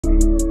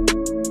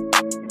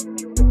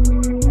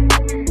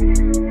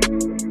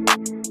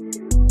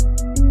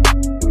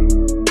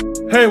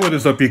Hey, what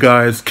is up you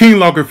guys? King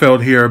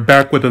Lagerfeld here,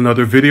 back with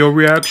another video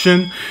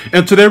reaction.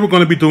 And today we're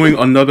going to be doing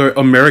another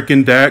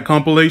American Dad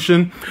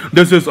compilation.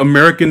 This is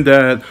American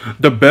Dad,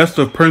 The Best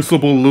of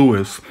Principal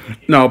Lewis.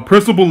 Now,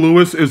 Principal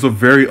Lewis is a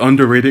very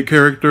underrated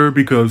character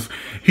because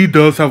he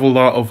does have a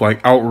lot of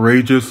like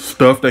outrageous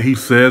stuff that he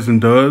says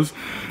and does.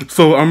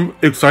 So I'm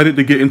excited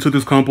to get into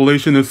this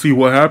compilation and see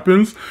what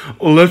happens.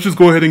 Let's just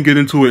go ahead and get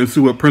into it and see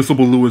what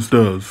Principal Lewis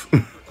does.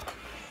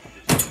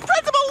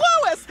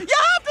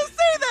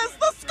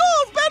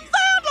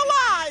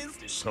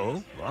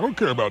 So, I don't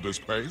care about this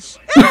place.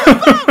 It's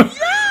about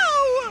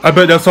you! I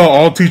bet that's how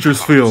all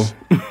teachers feel.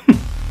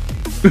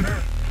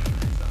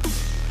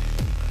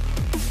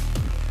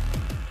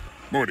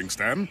 Morning,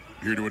 Stan.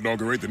 Here to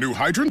inaugurate the new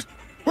hydrant?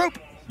 Well,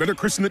 better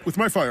christen it with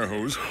my fire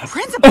hose.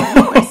 Principal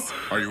Lewis!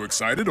 Are you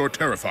excited or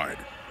terrified?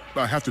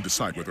 I have to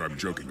decide whether I'm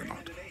joking or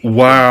not.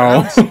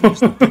 Wow.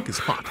 The pick is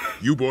hot.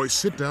 You boys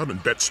sit down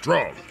and bet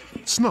strong.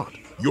 Snot,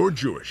 you're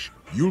Jewish.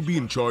 You'll be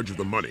in charge of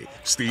the money.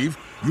 Steve,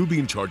 you'll be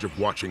in charge of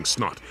watching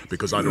Snot,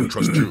 because I don't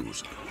trust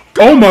Jews.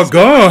 Oh my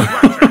god!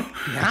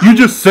 You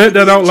just said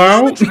that out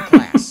loud?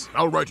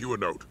 I'll write you a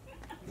note.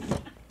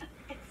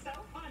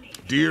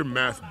 Dear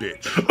math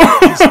bitch,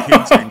 these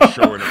kids ain't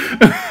showing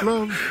up.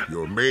 Love,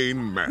 your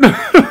main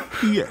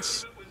math.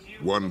 Yes,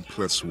 1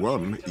 +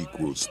 1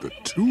 equals the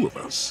two of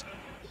us.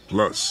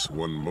 Plus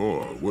one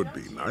more would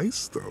be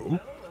nice, though.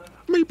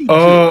 Maybe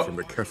Jill from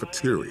the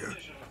cafeteria.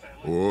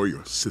 Or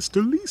your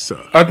sister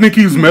Lisa. I think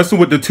he's messing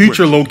with the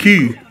teacher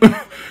low-key.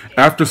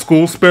 After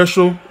school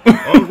special.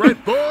 All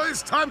right,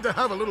 boys, time to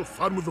have a little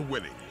fun with the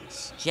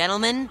winnings.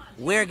 Gentlemen,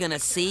 we're gonna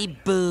see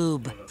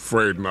boob.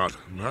 Afraid not.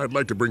 I'd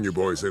like to bring you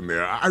boys in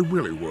there. I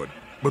really would.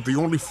 But the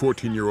only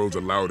 14-year-olds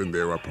allowed in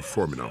there are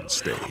performing on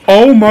stage.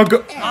 Oh my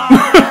god.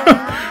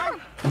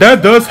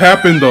 That does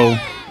happen though.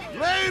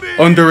 Ladies!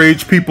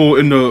 Underage people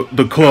in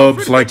the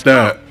clubs like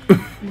that.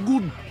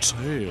 Good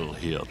tale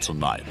here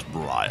tonight,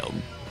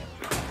 Brian.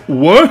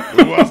 What?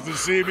 Who wants to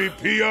see me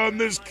pee on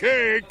this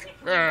cake?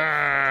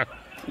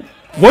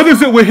 What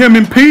is it with him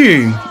and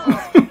peeing?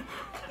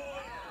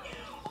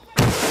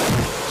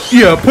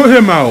 Yeah, put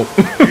him out.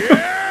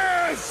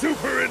 Yeah,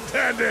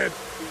 Superintendent!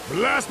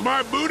 Blast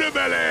my Buddha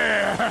belly!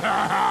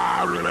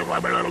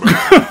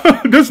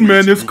 This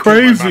man is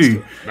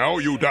crazy. Now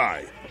you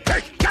die.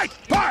 Cake,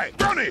 pie,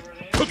 brownie,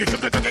 cookie.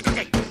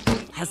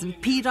 Hasn't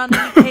peed on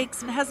any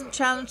cakes and hasn't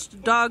challenged a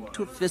dog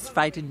to a fist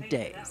fight in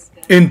days.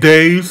 In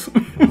days.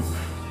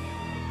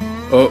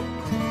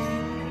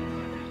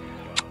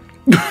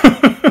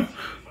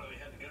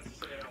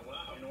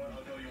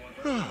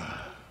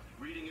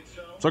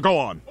 So go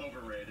on.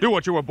 Do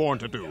what you were born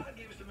to do.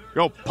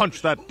 Go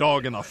punch that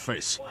dog in the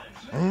face.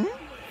 Hmm?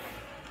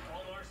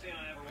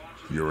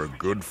 You're a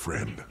good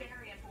friend.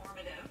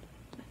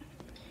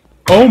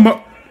 Oh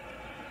my.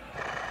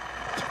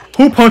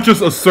 Who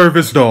punches a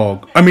service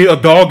dog? I mean,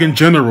 a dog in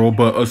general,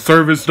 but a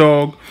service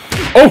dog.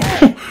 Oh,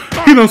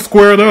 he done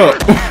squared up.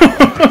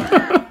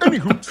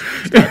 Anywho, it's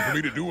time for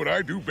me to do what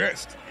I do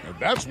best. And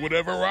that's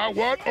whatever I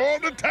want all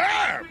the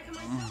time.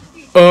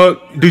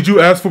 Did you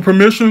ask for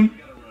permission?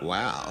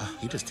 Wow,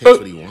 he just takes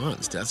what he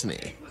wants, doesn't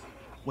he?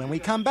 When we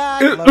come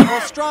back, local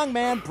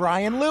strongman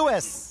Brian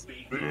Lewis.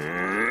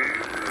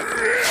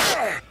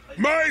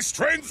 My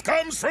strength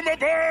comes from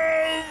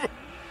above!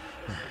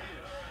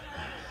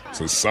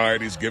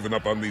 Society's given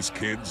up on these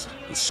kids.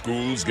 The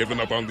school's given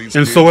up on these kids.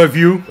 And so have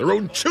you. Their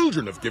own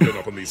children have given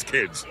up on these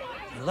kids.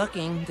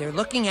 They're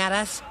looking at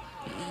us.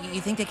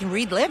 You think they can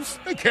read lips?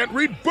 They can't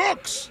read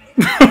books.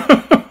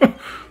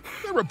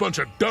 They're a bunch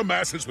of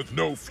dumbasses with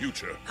no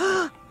future.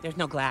 There's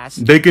no glass.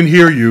 They can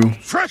hear you.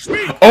 Fresh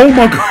meat! Oh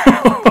my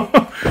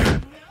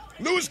god.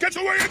 Lewis gets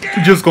away again!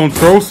 You're just gonna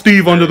throw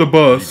Steve under the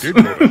bus. He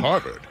did go to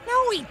Harvard.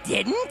 No, he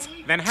didn't.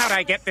 Then how'd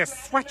I get this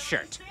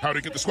sweatshirt? How'd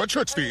he get the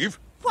sweatshirt, Steve?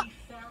 What?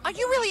 Are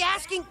you really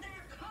asking?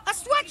 A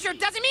sweatshirt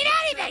doesn't mean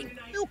anything.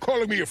 You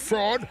calling me a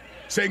fraud?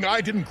 Saying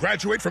I didn't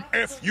graduate from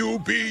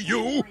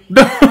FUBU?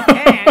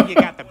 And you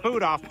got the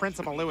boot off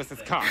Principal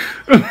Lewis's car.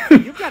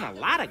 You've done a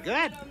lot of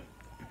good.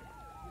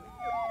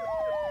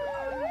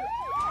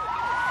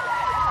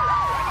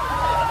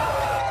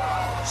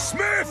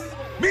 Smith!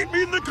 Meet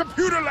me in the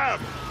computer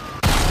lab!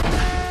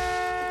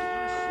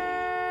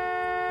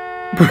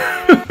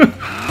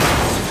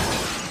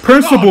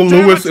 Principal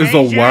Lewis is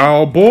a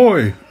wild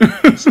boy.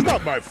 This is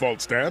not my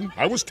fault, Stan.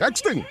 I was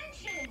texting.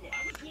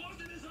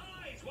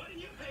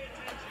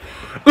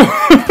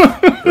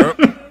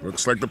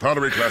 Looks like the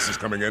pottery class is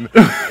coming in.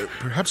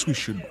 Perhaps we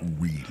should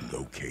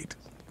relocate,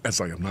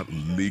 as I am not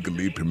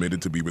legally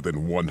permitted to be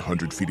within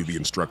 100 feet of the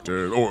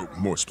instructor, or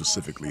more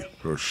specifically,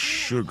 her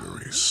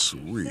sugary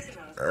sweet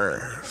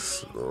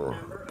ass. Oh,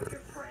 baby.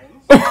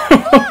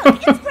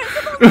 It's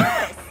Principal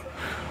Lewis!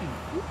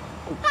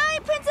 Hi,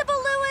 Principal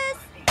Lewis!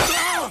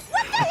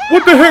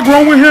 What the heck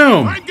wrong with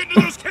him? I'm getting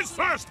to those kids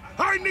first!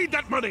 I need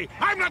that money!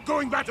 I'm not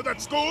going back to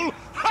that school!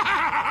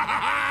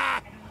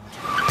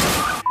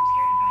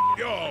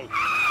 Y'all.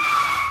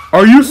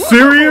 Are you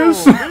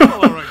serious?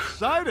 People are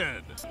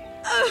excited.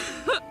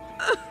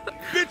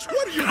 Bitch,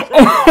 what are you doing? I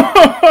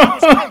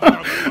was counting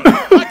on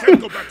that money.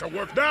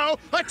 work now.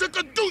 I took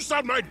a deuce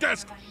on my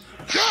desk.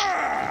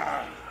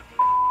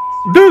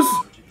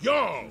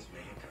 Yo.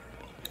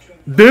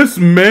 This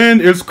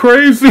man is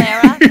crazy.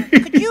 Clara,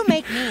 could you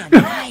make me a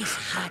nice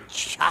hot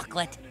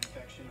chocolate?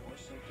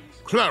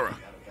 Clara,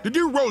 did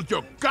you roll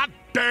your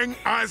goddamn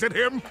eyes at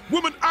him?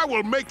 Woman, I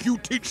will make you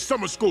teach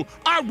summer school.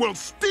 I will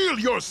steal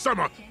your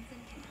summer.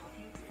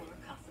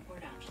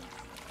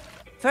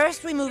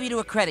 First, we move you to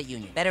a credit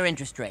union. Better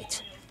interest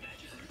rates.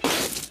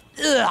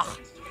 Ugh.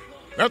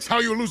 That's how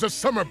you lose a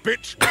summer,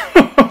 bitch.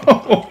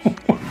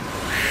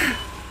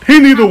 He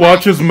need to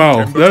watch his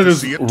mouth. That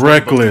is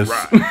reckless.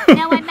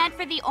 No, I meant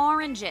for the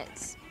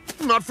oranges.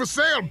 Not for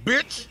sale,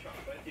 bitch.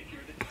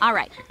 All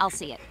right, I'll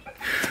see it.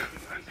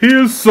 He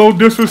is so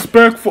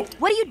disrespectful.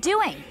 What are you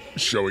doing?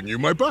 Showing you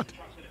my butt.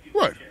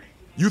 What?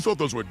 You thought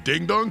those were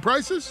ding-dong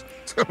prices?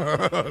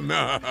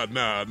 Nah.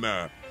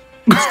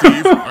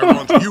 Steve, I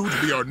want you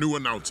to be our new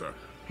announcer.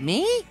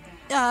 Me?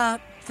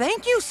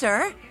 Thank you,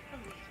 sir.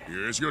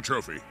 Here's your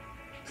trophy.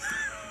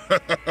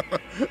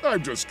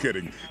 I'm just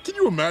kidding. Can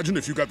you imagine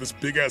if you got this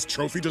big-ass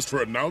trophy just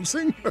for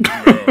announcing?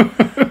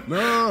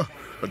 No.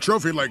 A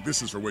trophy like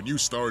this is for when you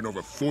star in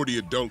over 40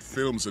 adult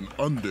films in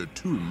under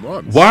 2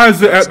 months. Why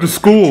is it at the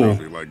school? A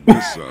trophy like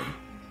this, son.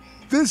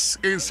 This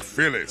is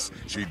Phyllis.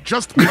 She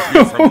just moved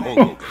here from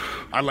Hoboken.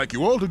 I'd like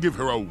you all to give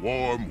her a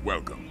warm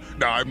welcome.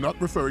 Now, I'm not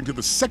referring to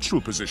the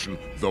sexual position,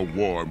 the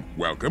warm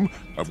welcome,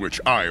 of which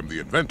I am the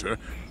inventor.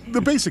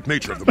 The basic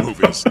nature of the move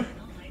is...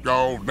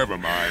 Oh, never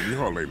mind.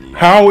 You're all in love.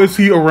 How is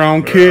he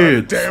around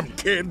kids? Damn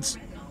kids.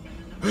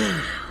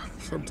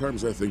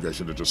 Sometimes I think I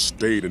should have just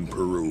stayed in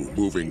Peru,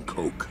 moving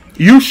coke.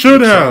 You should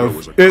Chavo have.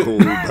 was a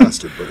cold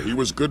bastard, but he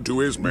was good to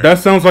his man. That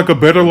sounds like a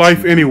better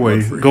life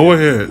anyway. Go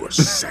ahead. You were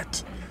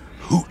set.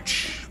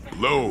 Hooch,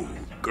 blow,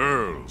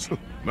 girls.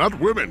 Not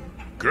women,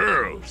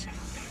 girls.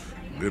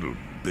 Little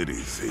bitty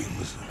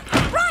things.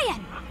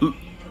 Brian!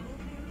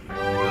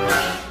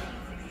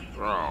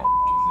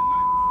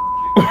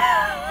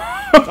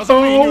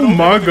 Oh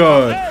my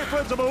God. Hey,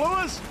 Principal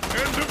Lewis!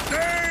 End of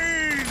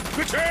days,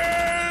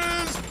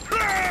 bitches!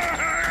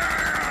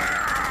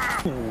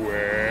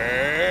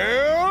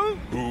 Well,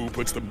 who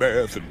puts the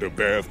bath into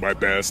bath my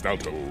best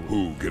alto?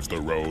 Who gives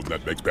the road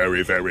that makes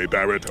very, very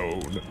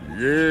baritone?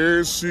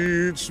 Yes,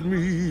 it's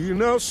me.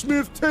 Now,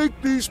 Smith, take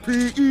these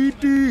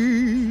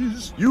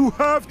PEDs. You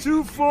have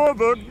to for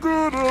the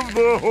good of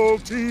the whole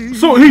team.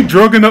 So he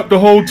drugging up the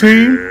whole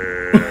team?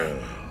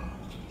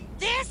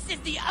 This is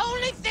the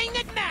only thing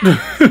that matters.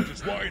 Which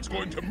is why it's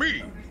going to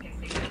me.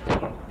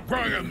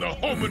 Brian the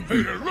Home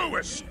Invader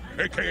Lewis,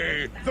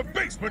 a.k.a. the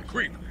Basement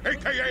Creep,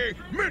 a.k.a.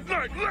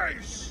 Midnight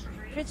Lace.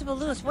 Principal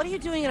Lewis, what are you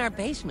doing in our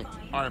basement?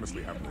 I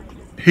honestly have no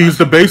clue. He's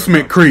the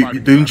basement creep.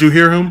 Didn't you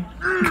hear him?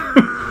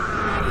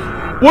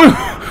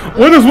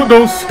 What is with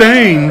those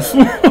stains?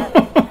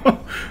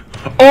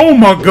 Oh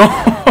my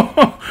God.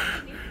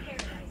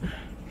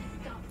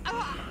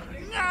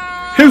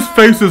 His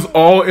face is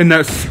all in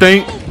that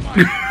stank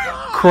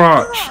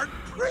crotch.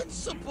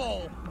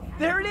 Principal!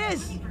 There it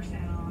is!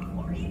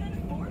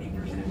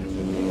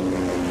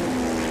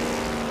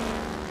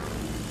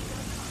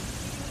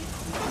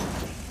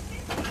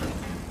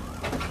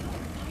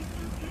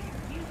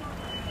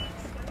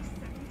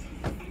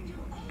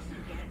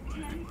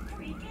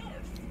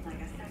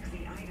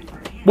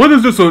 What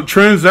is this, a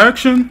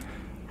transaction?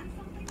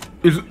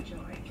 Is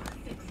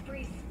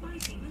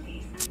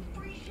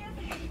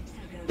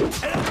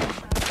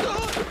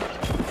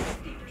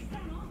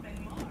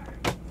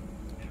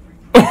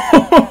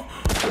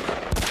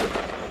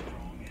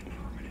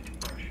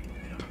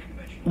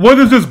What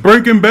is this,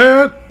 Breaking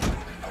Bad?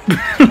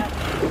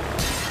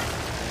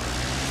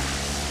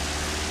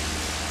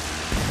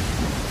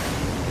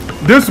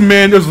 This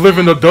man is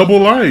living a double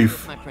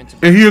life,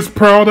 and he is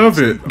proud of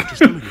it. I'm just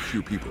telling a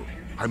few people.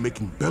 I'm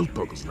making belt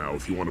buckles now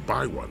if you want to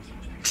buy one.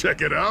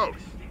 Check it out.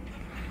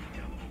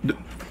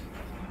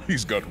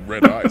 He's got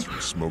red eyes from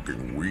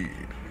smoking weed.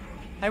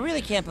 I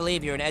really can't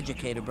believe you're an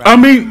educator, Brian. I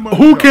mean,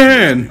 who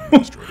can?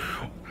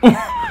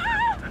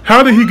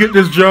 How did he get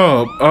this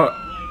job?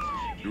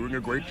 Doing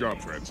a great job,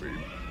 Francine.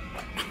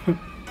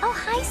 Oh,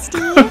 hi,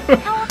 Steve.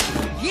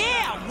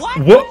 Yeah, what?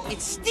 What?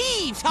 It's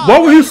Steve's, Why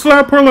would he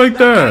slap her like I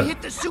that?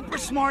 hit the super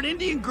smart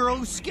Indian girl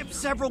who skipped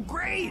several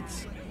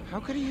grades. How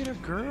could he hit a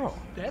girl?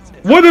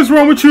 What is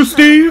wrong with you,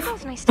 Steve? That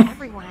was nice to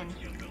everyone.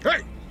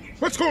 Hey,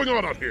 what's going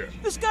on out here?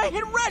 This guy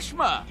hit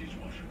Reshma.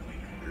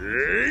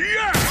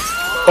 Yeah!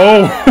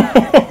 Oh.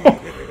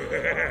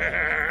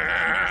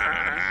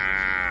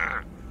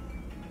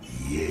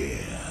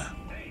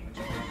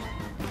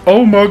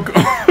 Oh my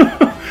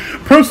God.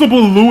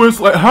 Principal Lewis,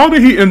 like, how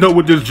did he end up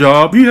with this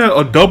job? He had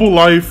a double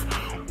life,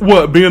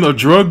 what, being a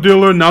drug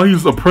dealer, now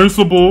he's a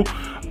principal.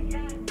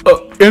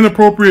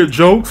 Inappropriate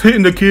jokes,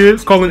 hitting the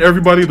kids, calling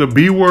everybody the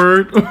B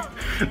word.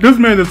 This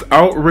man is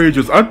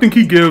outrageous. I think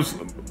he gives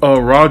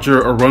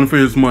Roger a run for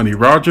his money.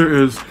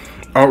 Roger is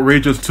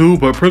outrageous too,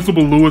 but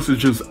Principal Lewis is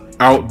just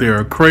out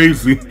there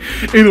crazy.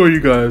 Anyway, you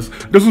guys,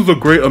 this was a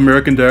great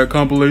American Dad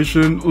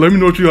compilation. Let me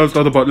know what you guys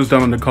thought about this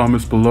down in the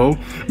comments below.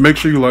 Make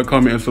sure you like,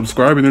 comment, and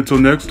subscribe, and until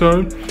next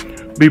time,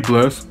 Be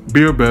blessed,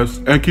 be your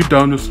best, and keep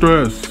down the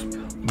stress.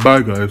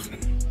 Bye, guys.